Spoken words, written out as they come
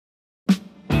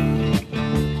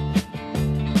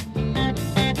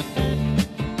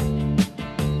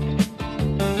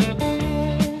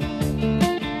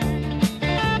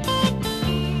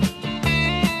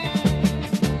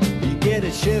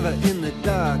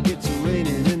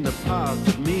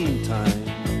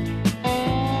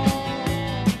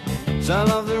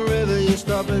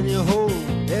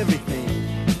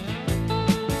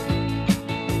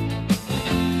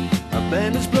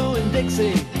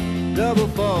Dixie, double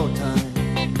fall time.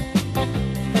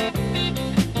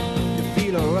 You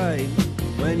feel alright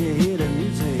when you hear the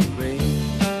music ring.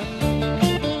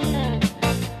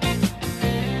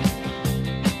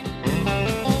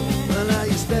 Well, now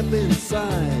you step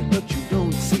inside, but you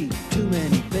don't see too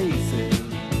many faces.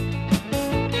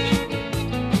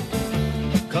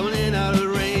 Coming in out of the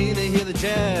rain, they hear the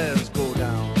jazz go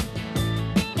down.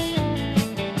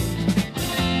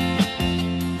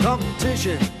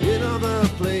 Competition in other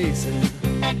places,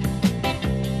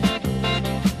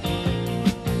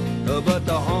 but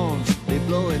the horns, they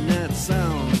blowing that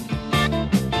sound.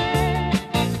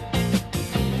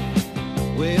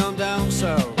 Way on down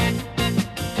south,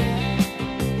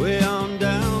 way on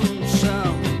down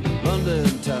south,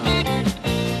 London town.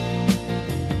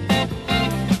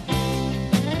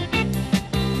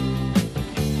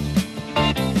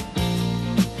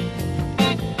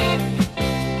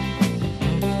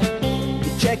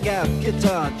 You check out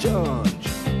Guitar George,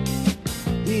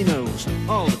 he knows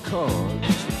all the chords.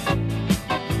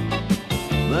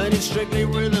 But it's strictly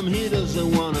rhythm, he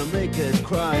doesn't want to make it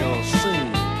cry or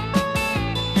sing.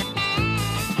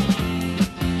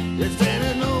 If then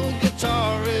an old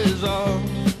guitar is all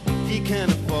he can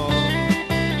afford,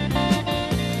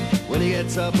 when he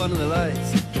gets up under the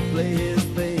lights to play his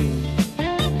thing.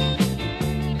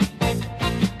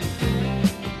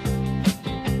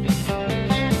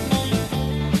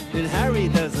 And Harry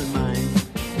doesn't mind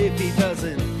if he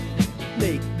doesn't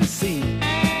make the scene.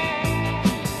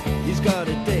 He's got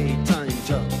a daytime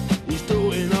job, he's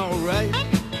doing alright.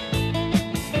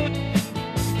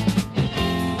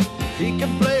 He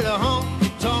can play the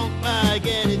honky-tonk like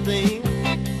anything,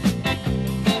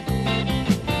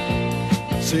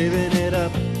 saving it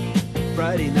up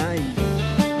Friday night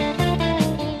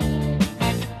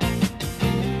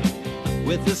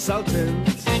with the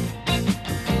Sultans,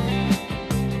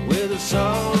 with the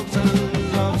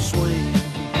Sultans of Swing.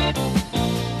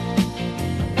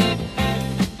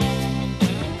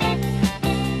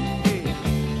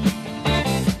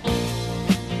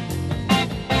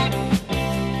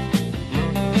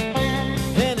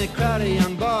 Crowd of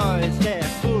young boys, they're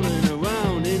fooling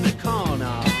around in the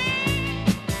corner,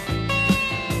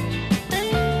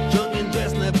 drunk and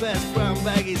dressed in their best brown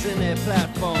baggies in their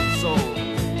platform soles.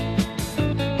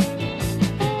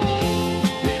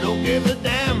 They don't give a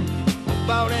damn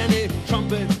about any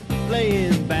trumpet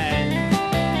playing band.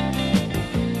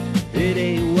 It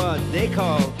ain't what they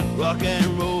call rock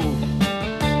and roll.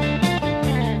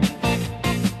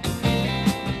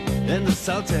 And the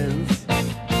Sultans,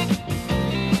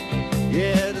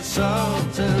 yeah, the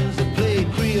Sultans, they play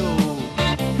Creole.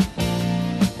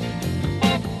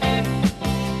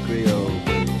 Creole.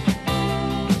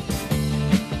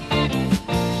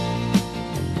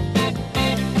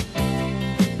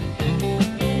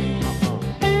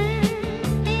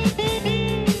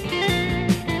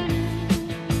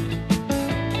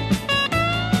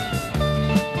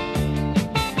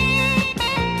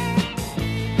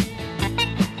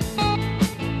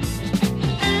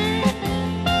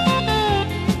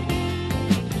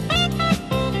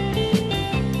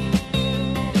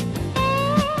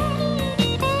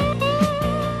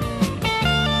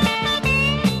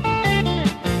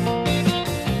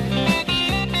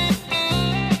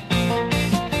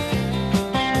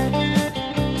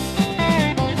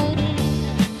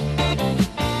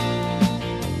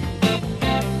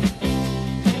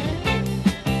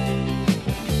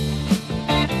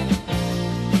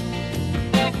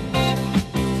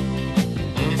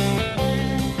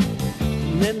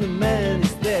 And the man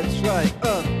steps right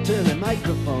up to the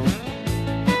microphone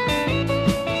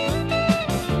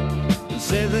and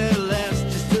says at last,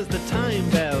 just as the time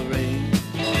bell rings,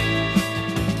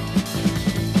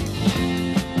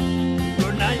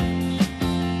 good night,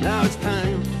 now it's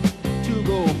time to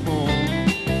go home.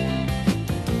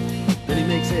 Then he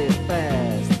makes it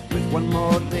fast with one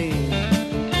more thing.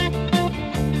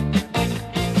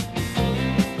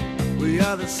 We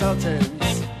are the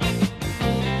Sultans,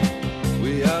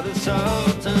 we are the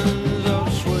Sultans.